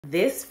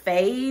This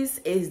phase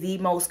is the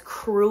most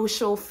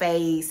crucial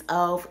phase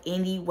of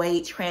any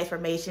weight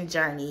transformation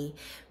journey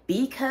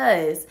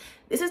because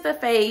this is the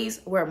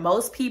phase where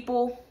most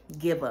people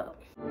give up.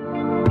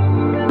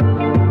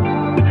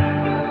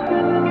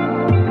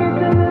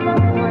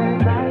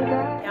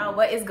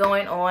 What is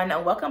going on?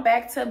 Welcome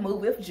back to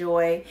Move with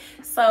Joy.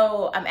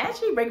 So I'm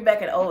actually bringing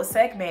back an old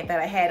segment that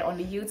I had on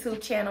the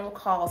YouTube channel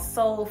called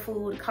Soul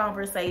Food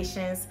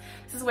Conversations.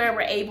 This is where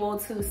we're able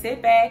to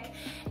sit back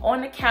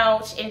on the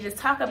couch and just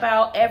talk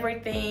about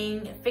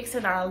everything,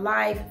 fixing our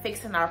life,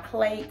 fixing our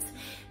plates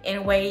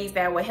in ways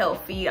that will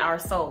help feed our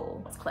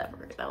soul. That was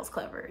clever. That was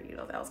clever. You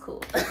know, that was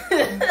cool.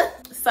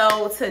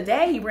 So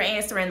today we're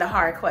answering the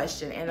hard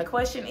question, and the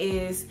question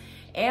is,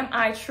 am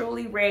I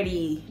truly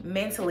ready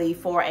mentally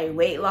for a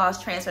weight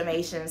loss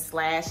transformation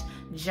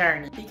 /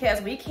 journey?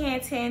 Because we can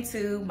tend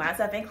to,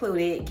 myself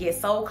included, get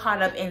so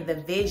caught up in the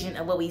vision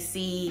of what we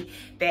see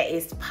that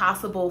is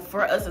possible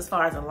for us as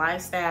far as a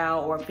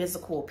lifestyle or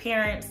physical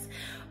appearance,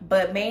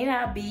 but may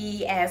not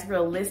be as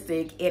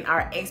realistic in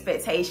our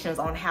expectations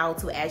on how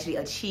to actually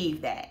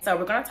achieve that. So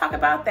we're gonna talk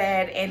about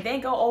that and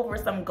then go over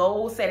some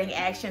goal setting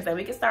actions that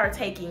we can start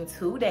taking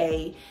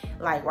today.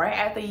 Like right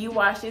after you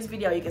watch this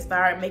video, you can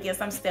start making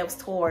some steps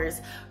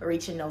towards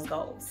reaching those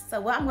goals. So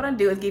what I'm gonna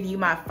do is give you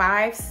my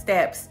 5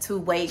 steps to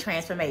weight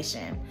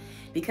transformation.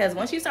 Because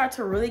once you start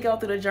to really go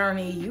through the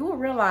journey, you will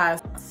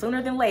realize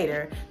sooner than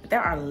later that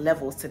there are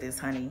levels to this,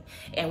 honey.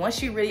 And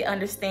once you really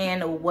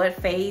understand what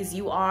phase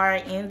you are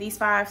in these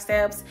 5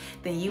 steps,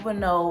 then you will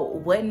know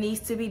what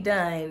needs to be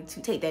done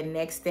to take that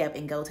next step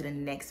and go to the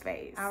next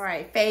phase. All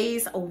right,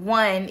 phase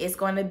 1 is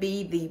going to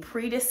be the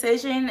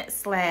pre-decision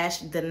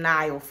 /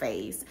 denial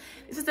phase.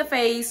 This is the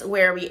phase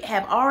where we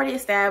have already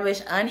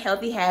established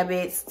unhealthy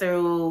habits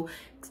through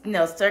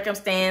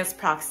circumstance,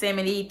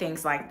 proximity,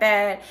 things like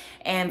that.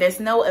 And there's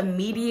no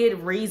immediate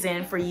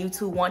reason for you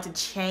to want to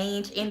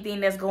change anything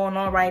that's going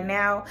on right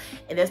now.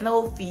 And there's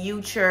no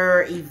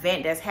future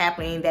event that's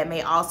happening that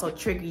may also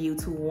trigger you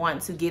to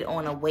want to get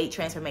on a weight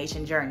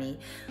transformation journey,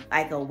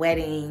 like a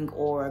wedding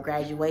or a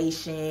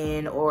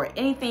graduation or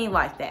anything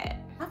like that.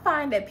 I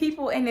find that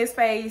people in this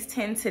phase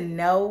tend to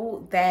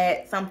know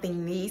that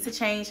something needs to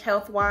change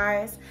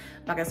health-wise.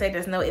 Like I said,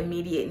 there's no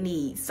immediate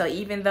need. So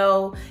even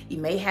though you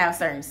may have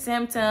certain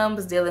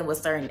symptoms, dealing with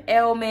certain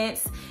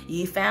ailments,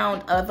 you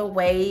found other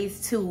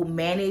ways to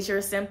manage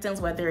your symptoms,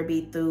 whether it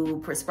be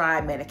through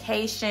prescribed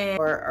medication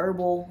or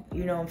herbal,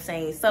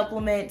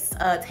 supplements,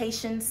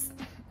 tations,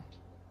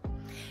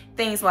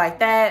 things like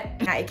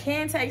that. Now, it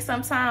can take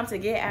some time to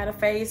get out of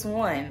phase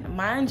 1.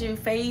 Mind you,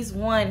 phase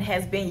 1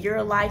 has been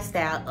your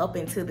lifestyle up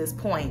until this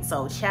point.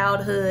 So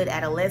childhood,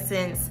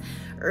 adolescence,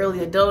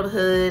 early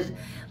adulthood,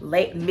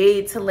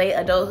 mid to late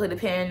adulthood,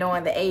 depending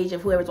on the age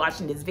of whoever's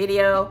watching this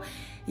video.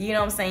 You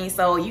know what I'm saying?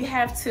 So you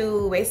have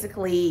to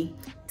basically,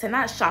 to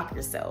not shock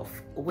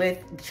yourself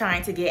with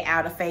trying to get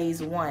out of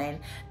phase 1,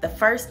 the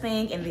first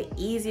thing and the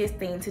easiest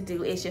thing to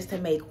do is just to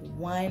make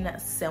one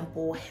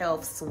simple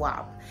health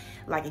swap.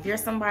 Like if you're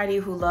somebody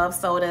who loves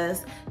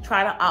sodas,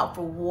 try to opt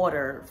for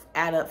water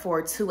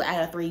for 2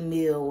 out of 3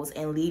 meals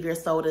and leave your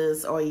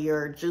sodas or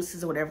your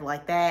juices or whatever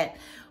like that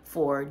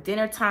for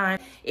dinner time.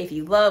 If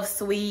you love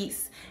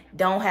sweets,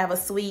 don't have a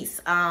sweets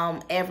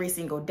every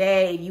single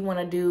day. If you want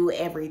to do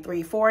every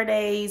 3-4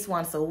 days,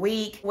 once a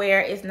week,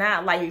 where it's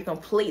not like you're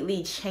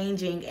completely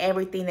changing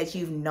everything that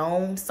you've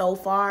known so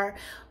far,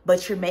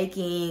 but you're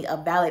making a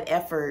valid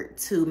effort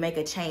to make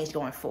a change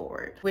going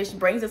forward. Which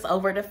brings us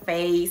over to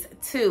phase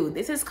 2.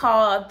 This is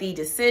called the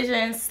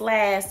decision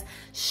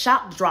 /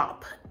 shock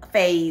drop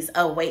phase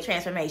of weight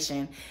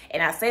transformation.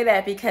 And I say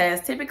that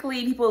because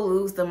typically people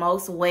lose the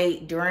most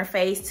weight during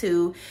phase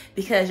 2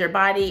 because your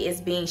body is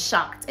being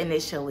shocked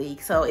initially.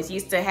 So it's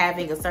used to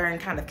having a certain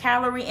kind of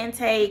calorie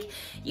intake,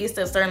 used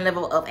to a certain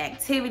level of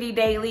activity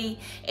daily,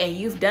 and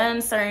you've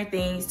done certain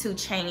things to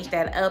change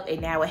that up,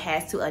 and now it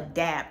has to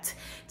adapt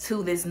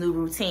to this new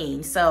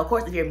routine. So of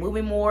course, if you're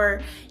moving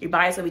more, your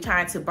body's gonna be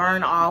trying to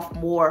burn off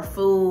more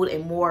food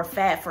and more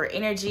fat for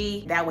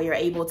energy. That way you're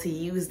able to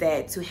use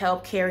that to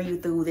help carry you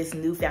through this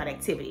newfound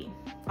activity.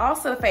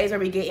 Also, the phase where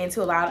we get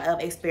into a lot of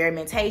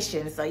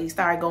experimentation. So you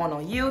start going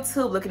on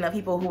YouTube, looking at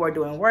people who are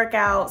doing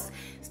workouts,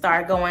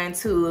 start going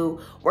to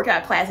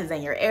workout classes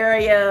in your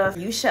area.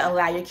 You should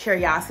allow your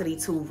curiosity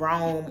to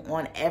roam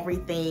on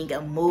everything,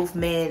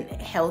 movement,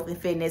 health and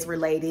fitness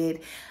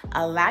related.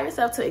 Allow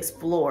yourself to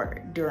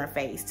explore during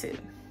phase 2.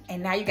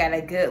 And now you got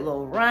a good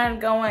little run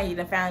going. You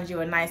done found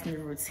you a nice new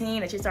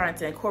routine that you're starting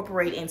to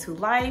incorporate into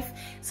life.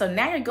 So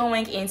now you're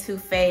going into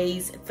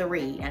phase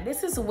 3. Now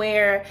this is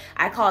where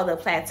I call the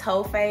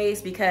plateau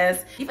phase,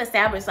 because you've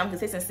established some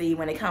consistency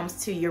when it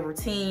comes to your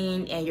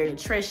routine and your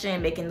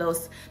nutrition, making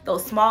those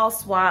small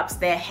swaps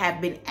that have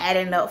been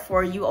adding up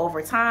for you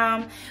over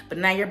time. But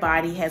now your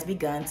body has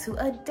begun to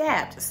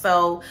adapt.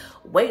 So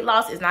weight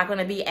loss is not going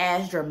to be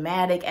as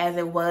dramatic as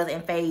it was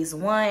in phase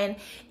 1.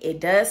 It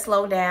does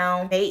slow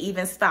down, may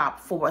even stop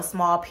for a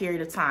small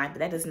period of time, but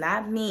that does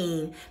not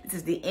mean this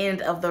is the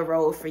end of the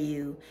road for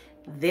you.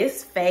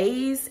 This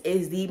phase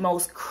is the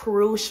most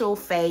crucial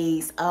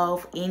phase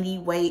of any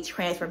weight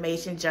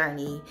transformation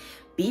journey,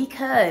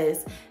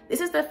 because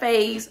this is the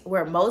phase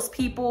where most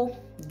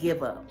people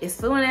give up. As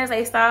soon as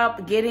they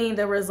stop getting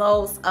the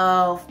results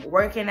of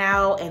working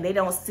out and they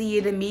don't see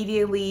it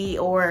immediately,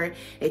 or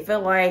they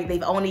feel like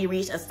they've only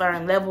reached a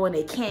certain level and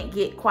they can't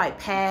get quite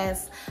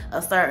past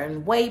a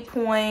certain weight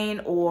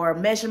point or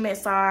measurement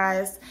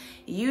size,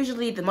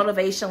 usually the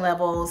motivation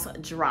levels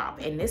drop.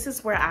 And this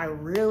is where I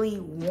really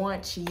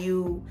want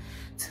you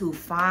to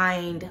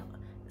find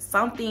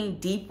something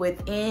deep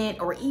within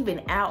or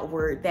even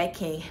outward that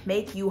can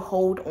make you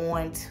hold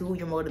on to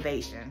your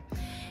motivation.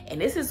 And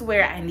this is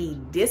where I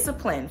need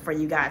discipline for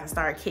you guys to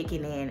start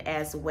kicking in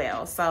as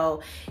well.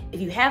 So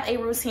if you have a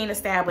routine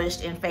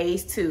established in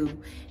phase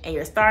 2 and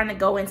you're starting to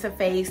go into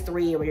phase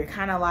 3, where you're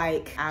kind of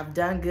like, I've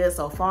done good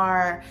so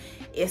far,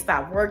 it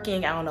stopped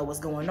working, I don't know what's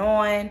going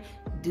on,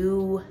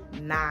 do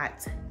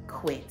not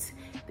quit.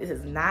 This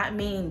does not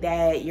mean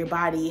that your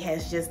body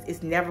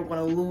it's never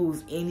gonna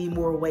lose any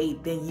more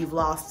weight than you've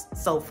lost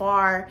so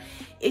far.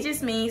 It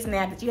just means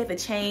now that you have to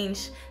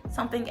change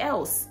something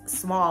else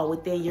small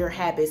within your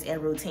habits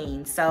and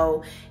routines.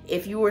 So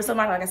if you were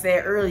somebody, like I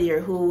said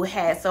earlier, who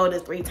had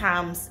sodas 3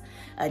 times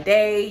a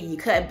day, you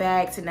cut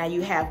back to now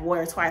you have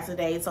water twice a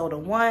day, soda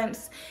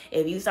once.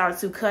 If you start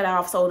to cut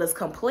off sodas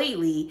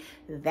completely,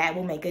 that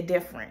will make a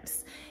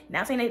difference.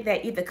 Not saying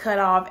that you have to cut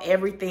off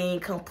everything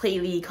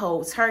completely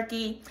cold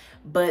turkey,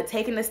 but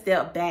taking a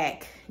step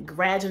back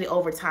gradually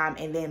over time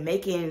and then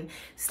making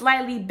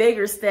slightly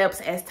bigger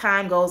steps as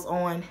time goes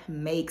on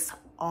makes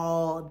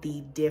all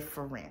the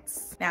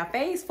difference. Now,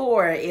 phase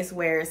 4 is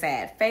where it's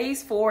at.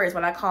 Phase 4 is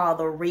what I call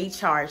the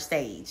recharge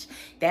stage.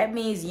 That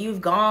means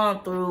you've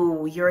gone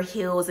through your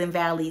hills and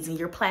valleys and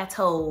your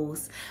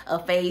plateaus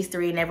of phase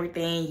 3 and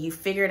everything. You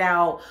figured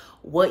out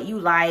what you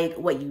like,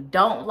 what you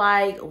don't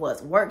like,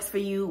 what works for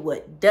you,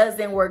 what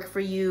doesn't work for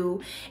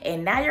you.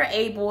 And now you're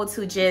able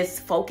to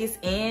just focus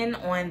in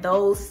on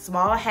those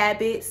small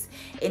habits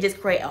and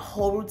just create a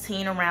whole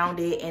routine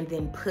around it and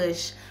then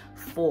push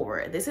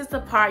forward. This is the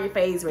part of your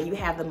phase where you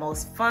have the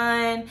most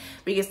fun, where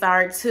you can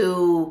start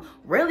to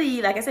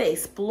really, like I said,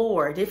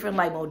 explore different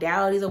like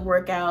modalities of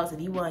workouts. If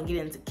you want to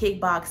get into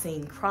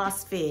kickboxing,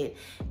 CrossFit,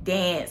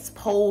 dance,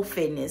 pole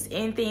fitness,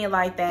 anything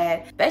like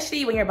that,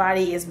 especially when your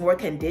body is more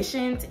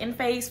conditioned in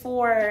phase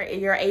 4,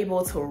 you're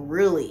able to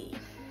really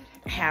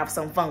have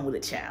some fun with a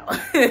child.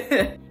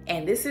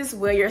 And this is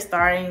where you're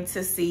starting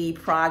to see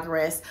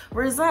progress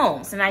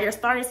resume. So now you're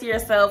starting to see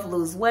yourself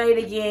lose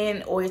weight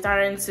again, or you're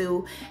starting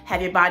to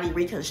have your body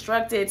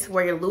reconstructed to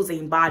where you're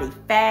losing body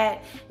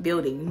fat,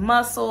 building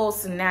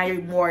muscles. So now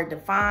you're more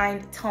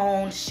defined,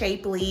 toned,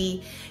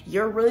 shapely.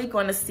 You're really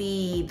going to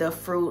see the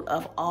fruit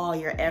of all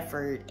your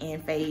effort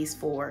in phase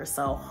 4.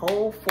 So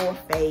hold for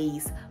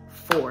phase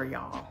 4,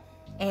 y'all.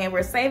 And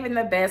we're saving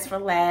the best for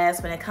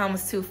last when it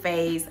comes to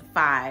phase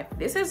 5.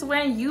 This is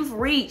when you've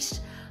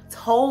reached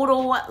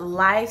total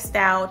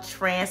lifestyle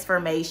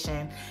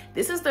transformation.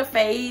 This is the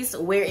phase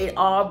where it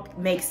all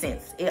makes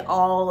sense.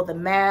 The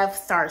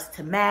math starts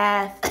to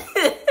math.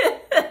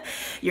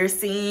 You've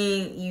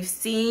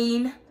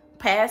seen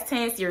past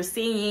tense, you're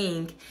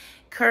seeing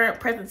current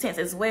present tense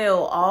as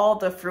well, all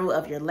the fruit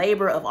of your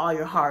labor, of all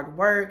your hard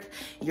work.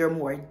 You're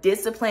more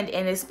disciplined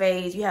in this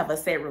phase. You have a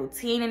set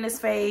routine in this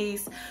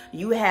phase.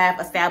 You have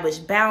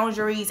established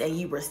boundaries and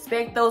you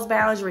respect those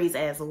boundaries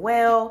as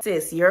well.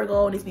 Sis, your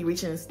goal needs to be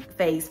reaching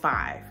phase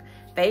 5.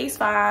 Phase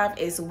 5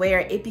 is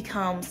where it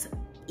becomes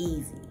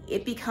easy.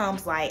 It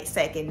becomes like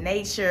second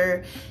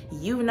nature.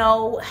 You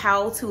know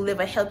how to live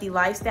a healthy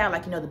lifestyle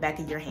like you know the back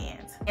of your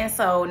hands. And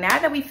so now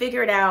that we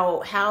figured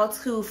out how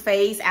to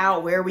phase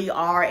out where we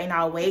are in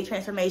our weight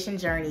transformation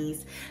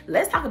journeys,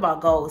 let's talk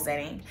about goal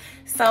setting.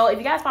 So if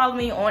you guys follow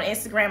me on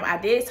Instagram, I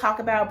did talk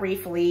about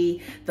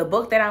briefly the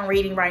book that I'm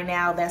reading right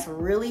now that's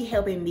really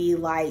helping me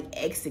like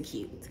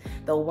execute.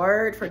 The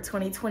word for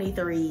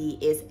 2023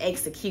 is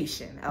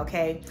execution,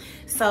 okay?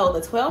 So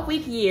the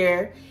 12-week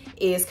year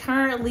is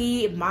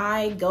currently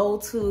my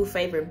go-to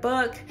favorite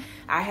book.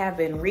 I have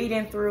been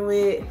reading through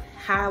it,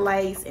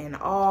 highlights and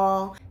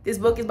all. This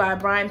book is by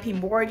Brian P.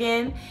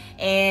 Morgan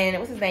and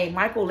what's his name,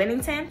 Michael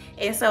Lennington.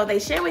 And so they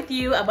share with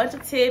you a bunch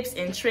of tips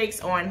and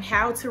tricks on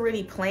how to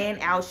really plan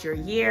out your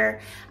year.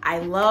 I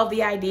love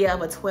the idea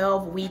of a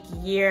 12-week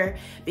year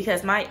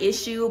because my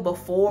issue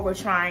before we're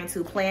trying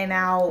to plan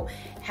out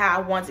how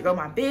I want to grow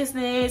my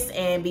business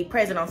and be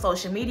present on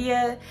social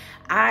media,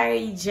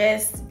 I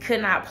just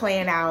could not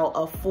plan out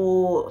a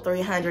full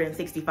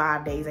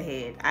 365 days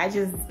ahead. I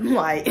just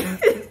like,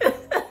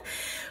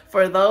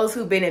 for those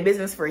who've been in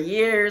business for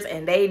years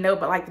and they know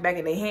but like the back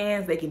of their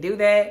hands, they can do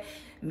that.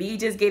 me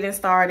just getting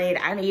started,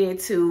 I needed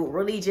to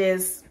really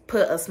just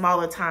put a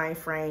smaller time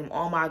frame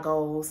on my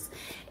goals,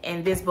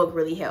 and this book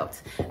really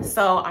helped.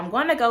 So I'm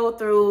going to go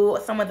through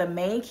some of the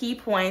main key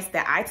points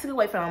that I took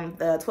away from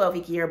the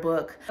 12-week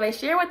yearbook. They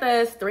share with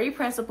us 3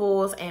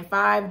 principles and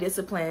 5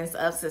 disciplines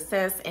of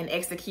success and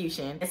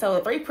execution. And so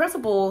the 3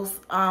 principles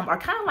are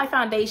kind of like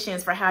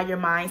foundations for how your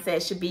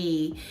mindset should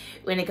be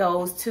when it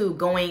goes to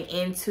going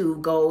into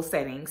goal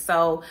setting.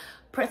 So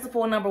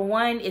principle number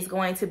 1 is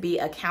going to be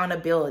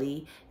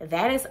accountability.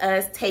 That is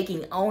us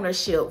taking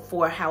ownership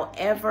for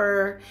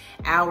however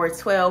our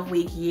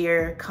 12-week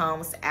year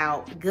comes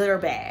out, good or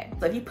bad.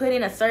 So if you put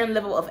in a certain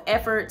level of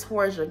effort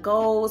towards your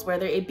goals,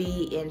 whether it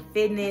be in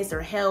fitness or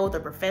health or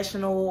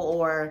professional,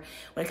 or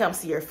when it comes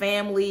to your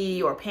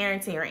family or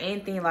parenting or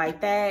anything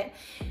like that,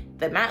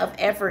 the amount of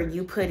effort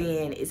you put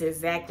in is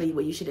exactly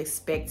what you should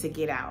expect to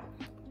get out.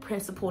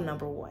 Principle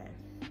number 1.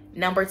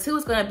 Number 2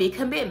 is going to be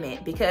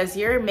commitment, because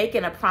you're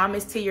making a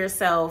promise to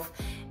yourself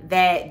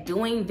that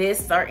doing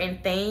this certain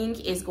thing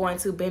is going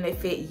to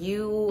benefit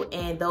you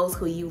and those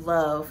who you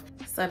love.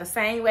 So the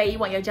same way you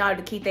want your job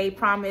to keep their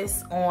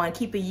promise on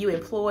keeping you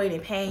employed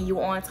and paying you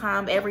on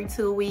time every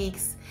 2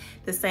 weeks,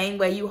 the same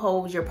way you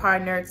hold your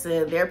partner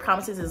to their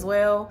promises as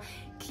well,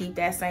 keep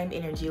that same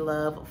energy,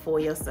 love, for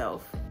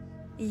yourself.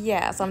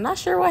 Yeah, so I'm not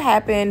sure what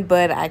happened,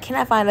 but I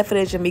cannot find the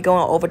footage of me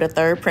going over the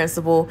 3rd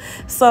principle,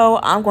 so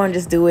I'm going to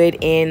just do it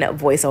in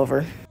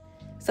voiceover.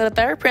 So the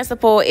 3rd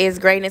principle is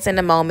greatness in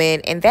the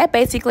moment, and that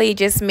basically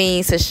just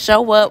means to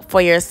show up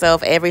for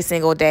yourself every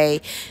single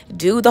day.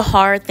 Do the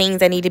hard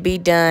things that need to be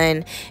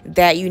done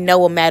that you know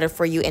will matter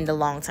for you in the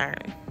long term.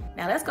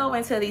 Now let's go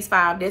into these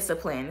 5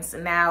 disciplines.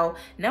 Now,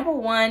 number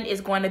 1 is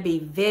going to be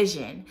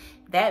vision.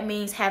 That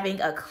means having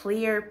a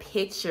clear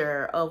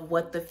picture of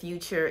what the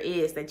future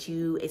is that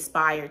you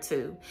aspire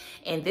to.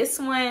 And this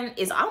one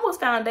is almost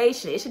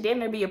foundation. It should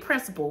definitely be a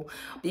principle,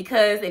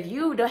 because if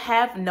you don't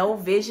have no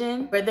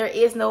vision, where there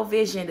is no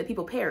vision, the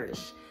people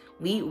perish.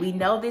 We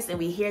know this and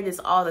we hear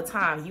this all the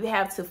time. You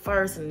have to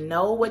first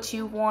know what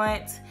you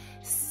want,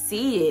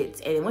 see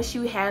it, and once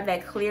you have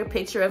that clear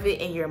picture of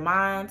it in your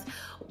mind,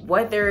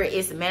 whether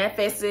it's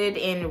manifested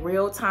in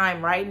real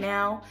time right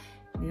now,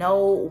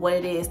 know what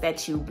it is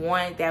that you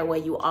want. That way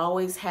you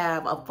always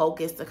have a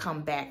focus to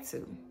come back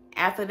to.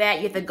 After that,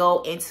 you have to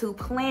go into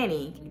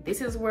planning.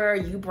 This is where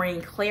you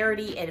bring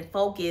clarity and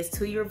focus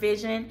to your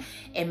vision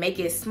and make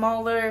it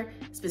smaller,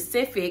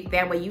 specific.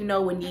 That way you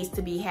know what needs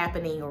to be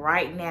happening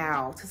right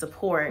now to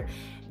support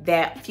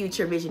that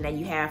future vision that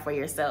you have for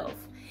yourself.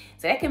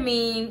 So that can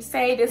mean,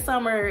 say this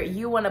summer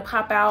you want to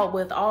pop out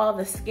with all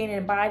the skin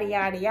and body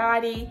yada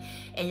yada,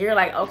 and you're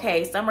like,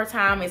 okay,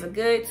 summertime is a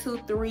good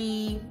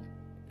 2-3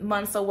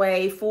 months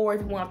away. 4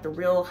 if you want the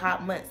real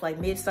hot months like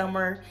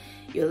midsummer.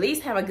 You at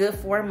least have a good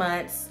 4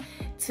 months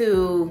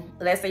to,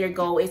 let's say your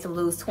goal is to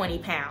lose 20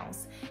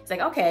 pounds. It's like,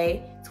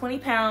 okay, 20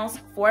 pounds,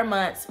 4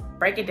 months,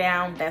 break it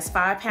down, that's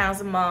 5 pounds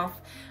a month.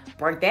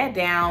 Break that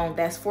down,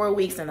 that's 4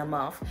 weeks in a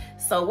month.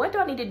 So what do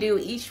I need to do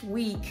each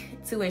week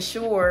to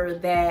ensure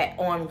that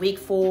on week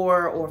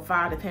 4 or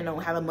 5, depending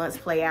on how the months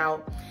play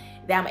out,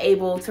 that I'm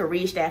able to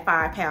reach that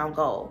 5-pound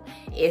goal?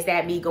 Is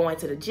that me going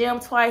to the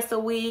gym twice a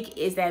week?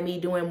 Is that me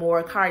doing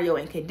more cardio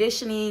and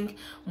conditioning,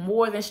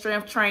 more than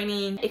strength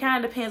training? It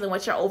kind of depends on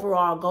what your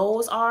overall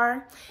goals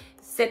are.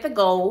 Set the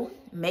goal,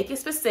 make it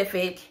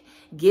specific,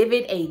 give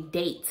it a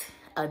date,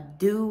 a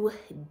due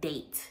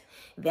date.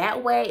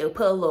 That way it'll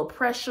put a little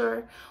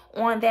pressure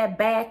on that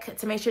back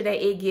to make sure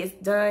that it gets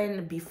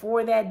done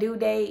before that due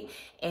date,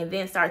 and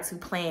then start to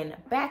plan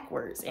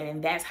backwards.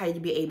 And that's how you'll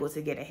be able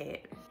to get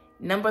ahead.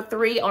 Number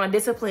 3 on the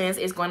disciplines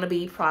is going to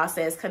be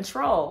process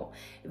control.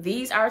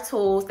 These are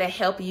tools that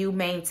help you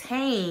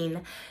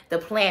maintain the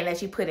plan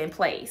that you put in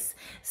place.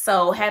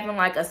 So having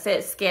like a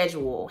set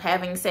schedule,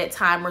 having set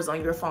timers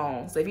on your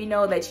phone. So if you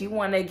know that you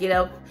want to get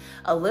up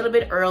a little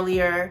bit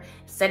earlier,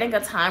 setting a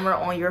timer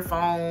on your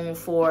phone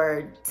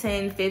for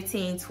 10,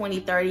 15, 20,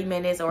 30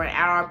 minutes or an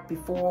hour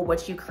before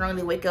what you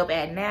currently wake up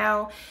at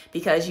now,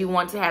 because you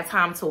want to have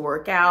time to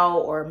work out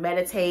or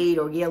meditate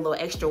or get a little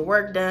extra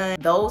work done.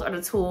 Those are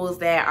the tools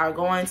that are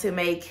going to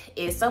make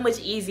it so much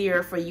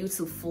easier for you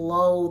to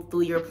flow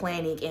through your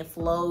planning and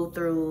flow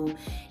through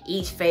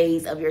each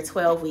phase of your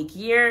 12-week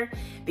year,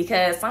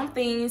 because some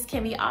things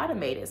can be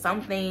automated.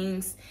 Some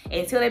things,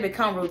 until they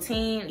become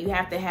routine, you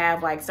have to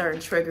have like certain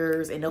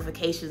triggers and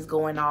notifications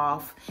going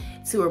off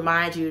to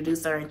remind you to do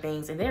certain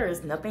things, and there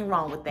is nothing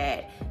wrong with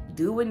that.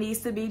 Do what needs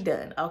to be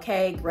done,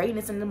 okay?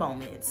 Greatness in the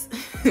moments.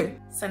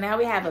 So now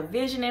we have a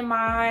vision in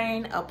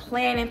mind, a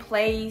plan in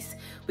place.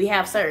 We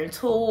have certain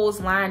tools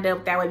lined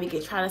up, that way we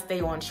can try to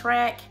stay on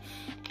track.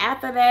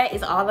 After that,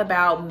 it's all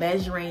about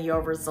measuring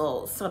your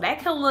results. So that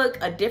can look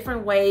a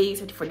different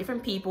ways for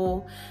different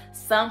people.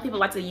 Some people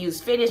like to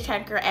use fitness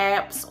tracker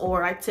apps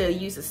or like to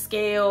use a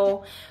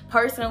scale.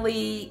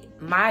 Personally,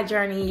 my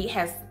journey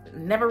has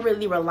never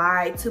really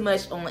relied too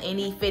much on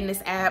any fitness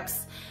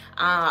apps.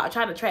 I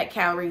tried to track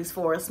calories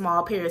for a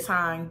small period of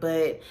time,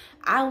 but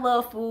I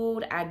love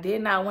food. I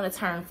did not want to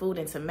turn food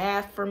into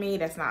math for me.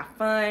 That's not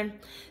fun.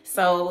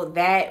 So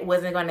that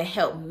wasn't going to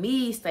help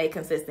me stay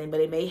consistent, but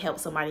it may help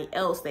somebody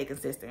else stay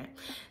consistent.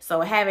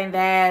 So having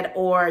that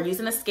or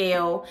using a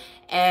scale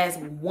as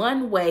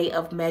one way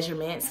of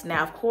measurements.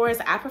 Now, of course,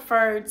 I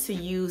prefer to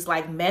use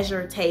like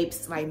measure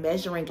tapes, like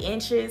measuring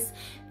inches.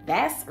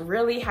 That's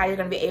really how you're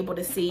gonna be able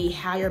to see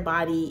how your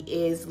body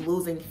is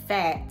losing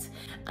fat.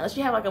 Unless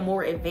you have like a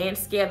more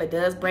advanced scale that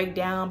does break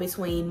down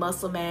between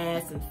muscle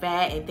mass and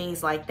fat and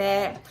things like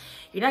that,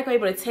 you're not gonna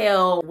be able to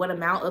tell what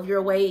amount of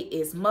your weight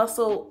is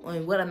muscle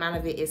and what amount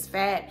of it is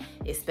fat,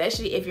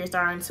 especially if you're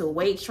starting to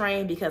weight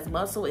train, because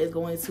muscle is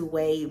going to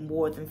weigh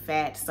more than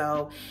fat.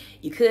 So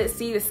you could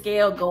see the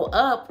scale go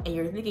up and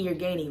you're thinking you're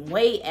gaining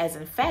weight as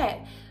in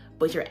fat,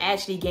 but you're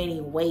actually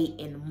gaining weight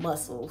in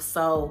muscle.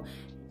 So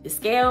the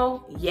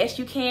scale, yes,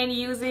 you can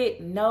use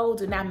it. No,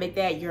 do not make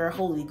that your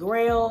holy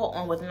grail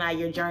on whether or not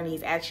your journey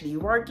is actually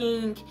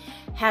working.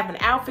 Have an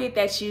outfit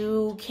that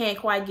you can't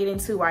quite get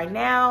into right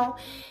now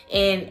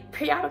and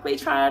periodically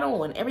try it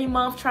on. Every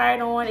month, try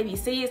it on. If you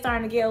see it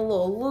starting to get a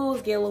little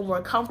loose, get a little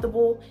more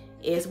comfortable,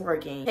 it's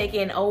working.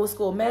 Taking old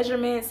school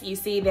measurements, you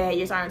see that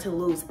you're starting to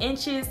lose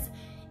inches,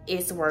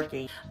 it's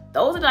working.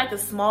 Those are like the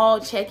small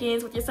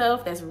check-ins with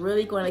yourself that's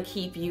really going to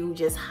keep you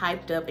just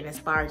hyped up and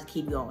inspired to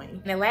keep going.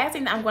 And the last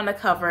thing that I'm going to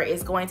cover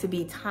is going to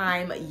be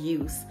time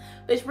use,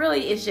 which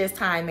really is just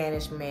time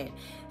management.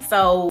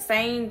 So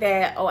saying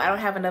that, oh, I don't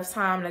have enough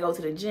time to go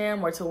to the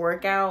gym or to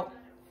work out,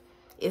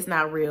 it's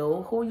not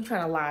real. Who are you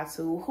trying to lie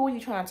to? Who are you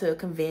trying to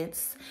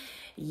convince?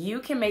 You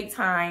can make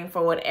time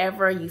for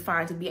whatever you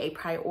find to be a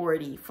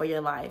priority for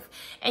your life.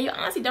 And you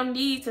honestly don't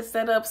need to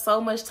set up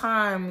so much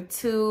time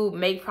to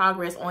make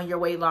progress on your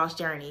weight loss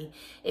journey.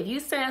 If you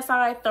set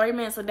aside 30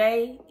 minutes a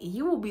day,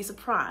 you will be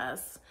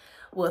surprised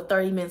what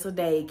 30 minutes a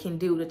day can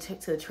do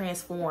to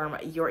transform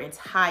your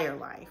entire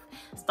life.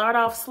 Start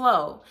off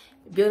slow.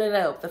 Build it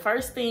up. The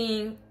first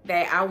thing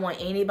that I want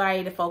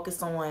anybody to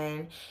focus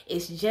on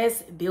is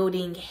just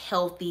building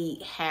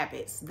healthy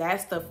habits.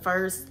 That's the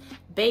first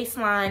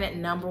baseline,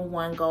 number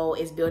one goal,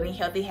 is building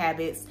healthy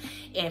habits,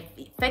 and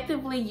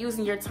effectively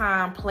using your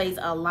time plays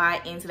a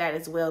lot into that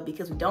as well,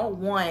 because we don't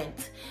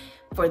want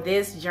for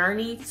this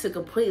journey to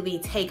completely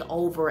take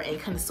over and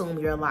consume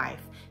your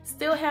life.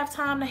 Still have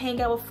time to hang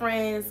out with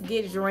friends,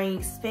 get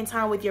drinks, spend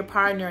time with your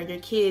partner, your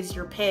kids,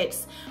 your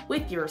pets,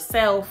 with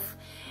yourself,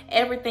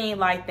 everything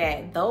like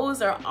that.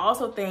 Those are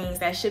also things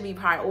that should be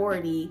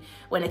priority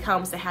when it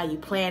comes to how you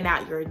plan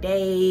out your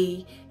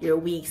day, your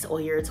weeks,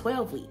 or your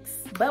 12 weeks.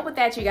 But with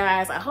that, you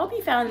guys, I hope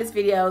you found this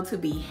video to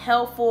be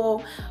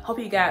helpful. Hope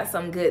you got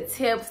some good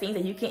tips, things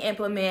that you can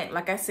implement.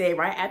 Like I said,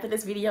 right after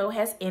this video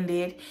has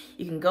ended,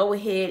 you can go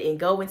ahead and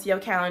go into your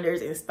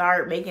calendars and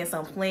start making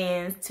some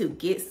plans to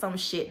get some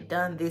shit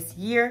done this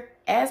year.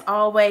 As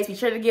always, be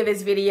sure to give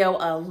this video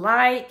a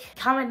like,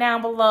 comment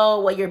down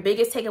below what your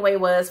biggest takeaway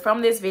was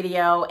from this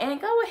video, and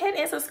go ahead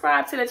and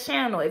subscribe to the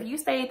channel. If you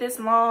stayed this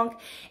long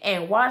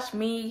and watched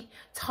me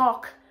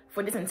talk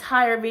for this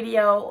entire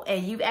video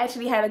and you've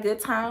actually had a good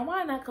time,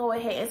 why not go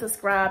ahead and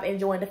subscribe and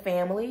join the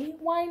family?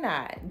 Why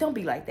not? Don't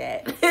be like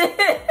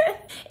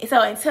that.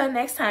 So until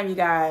next time, you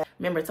guys,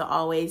 remember to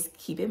always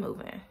keep it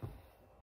moving.